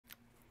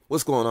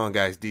What's going on,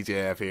 guys?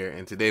 DJ Av here,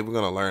 and today we're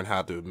going to learn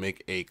how to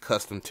make a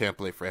custom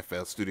template for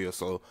FL Studio.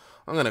 So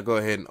I'm going to go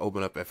ahead and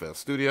open up FL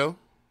Studio,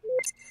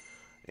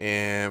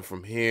 and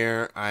from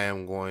here I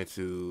am going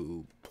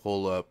to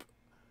pull up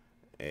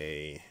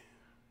a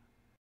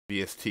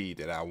VST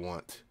that I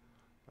want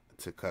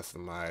to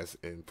customize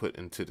and put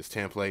into this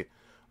template.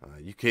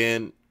 You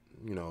can,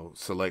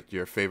 select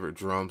your favorite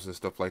drums and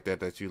stuff like that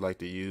that you like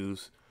to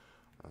use.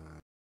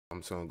 I'm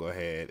just going to go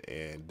ahead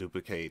and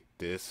duplicate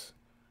this.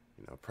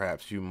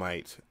 Perhaps you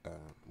might,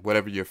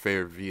 whatever your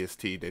favorite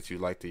VST that you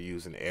like to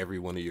use in every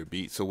one of your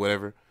beats or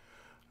whatever,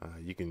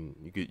 you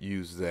could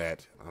use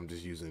that. I'm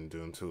just using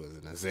Doom 2 as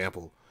an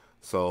example.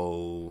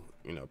 So,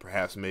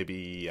 perhaps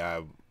maybe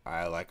I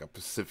like a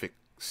Pacific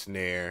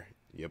snare.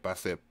 Yep, I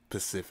said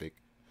Pacific.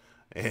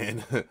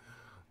 And,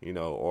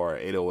 or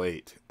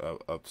 808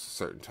 of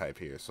certain type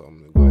here. So I'm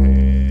going to go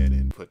ahead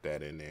and put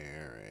that in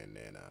there, and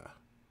then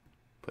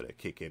put a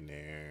kick in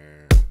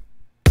there.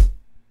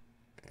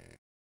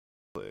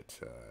 Put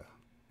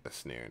a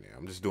snare in there.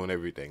 I'm just doing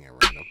everything at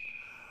random.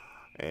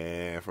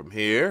 And from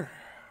here,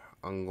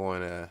 I'm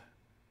going to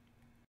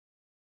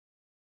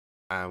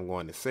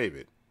save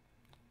it.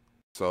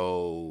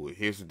 So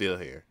here's the deal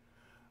here.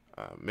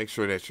 Make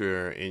sure that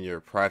you're in your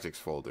projects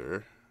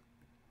folder.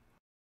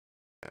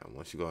 And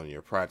once you go in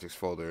your projects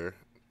folder,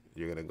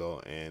 you're going to go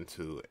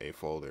into a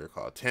folder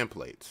called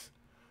templates.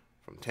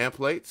 From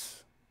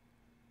templates,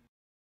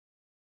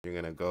 you're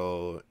going to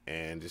go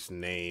and just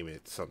name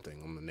it something.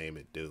 I'm going to name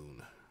it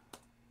Dune.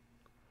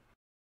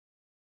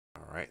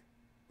 Alright,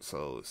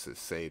 so it says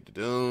save to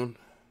Dune.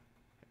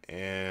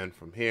 And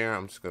from here,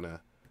 I'm just going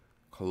to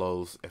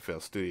close FL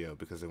Studio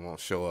because it won't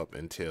show up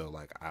until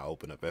I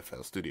open up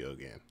FL Studio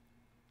again.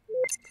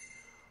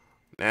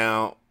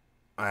 Now,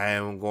 I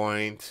am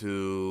going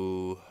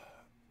to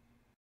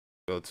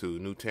go to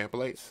New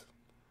Templates.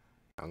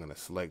 I'm going to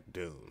select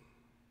Dune.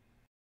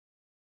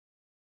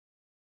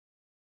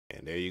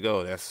 And there you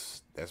go.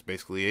 That's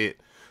basically it.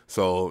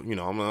 So, I'm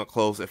gonna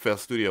close FL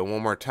Studio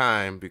one more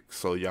time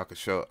so I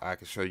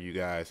can show you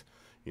guys,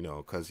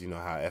 because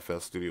how FL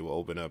Studio will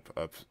open up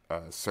a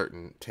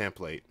certain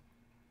template.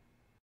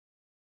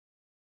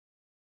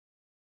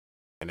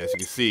 And as you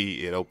can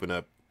see, it opened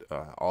up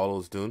all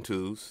those Dune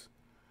 2s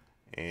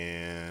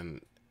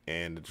and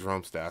the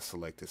drums that I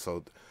selected.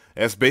 So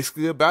that's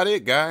basically about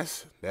it,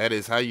 guys. That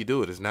is how you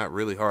do it. It's not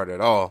really hard at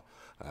all.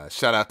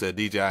 Shout out to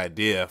DJ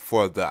Idea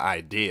for the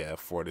idea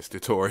for this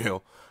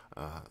tutorial.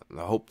 I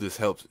hope this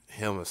helps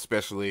him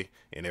especially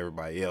and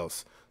everybody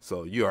else.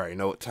 So you already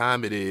know what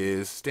time it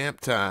is.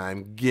 Stamp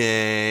time,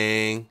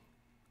 gang.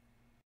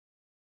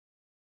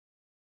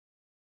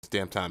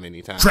 Stamp time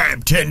anytime. Trap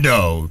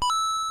Tendo.